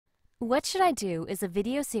What Should I Do is a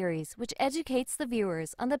video series which educates the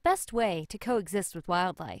viewers on the best way to coexist with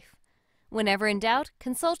wildlife. Whenever in doubt,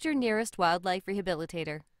 consult your nearest wildlife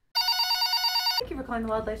rehabilitator. Thank you for calling the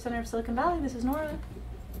Wildlife Center of Silicon Valley. This is Nora.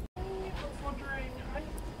 I was wondering, I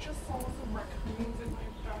just saw some raccoons in my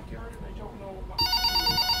backyard and I don't know what.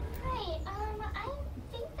 Hi, I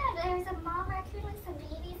think that there's a mom raccoon with some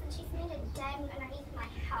babies and she's made a den underneath my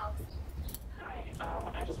house. Hi,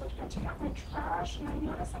 I just went to go take out my trash and I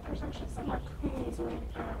noticed that there's actually some raccoons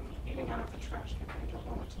eating out of the trash can. I don't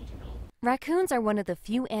know what to do. Raccoons are one of the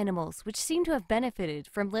few animals which seem to have benefited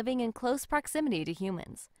from living in close proximity to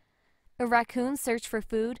humans. A raccoon's search for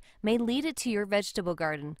food may lead it to your vegetable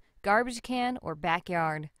garden, garbage can, or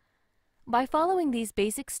backyard. By following these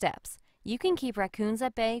basic steps, you can keep raccoons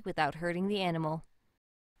at bay without hurting the animal.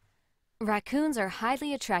 Raccoons are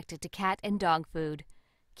highly attracted to cat and dog food.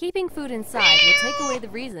 Keeping food inside will take away the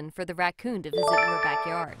reason for the raccoon to visit your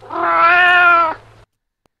backyard.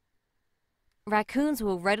 Raccoons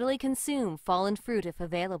will readily consume fallen fruit if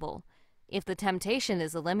available. If the temptation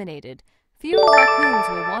is eliminated, fewer raccoons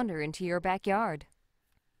will wander into your backyard.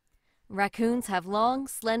 Raccoons have long,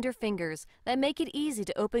 slender fingers that make it easy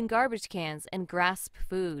to open garbage cans and grasp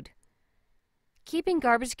food. Keeping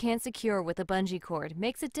garbage cans secure with a bungee cord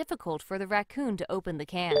makes it difficult for the raccoon to open the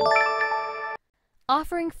can.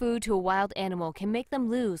 Offering food to a wild animal can make them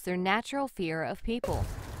lose their natural fear of people.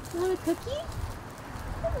 Want a cookie?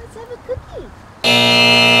 Let's have a cookie.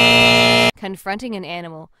 Confronting an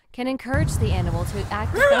animal can encourage the animal to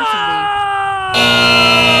act defensively.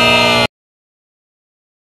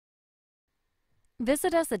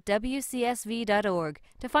 Visit us at WCSV.org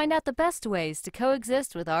to find out the best ways to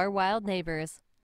coexist with our wild neighbors.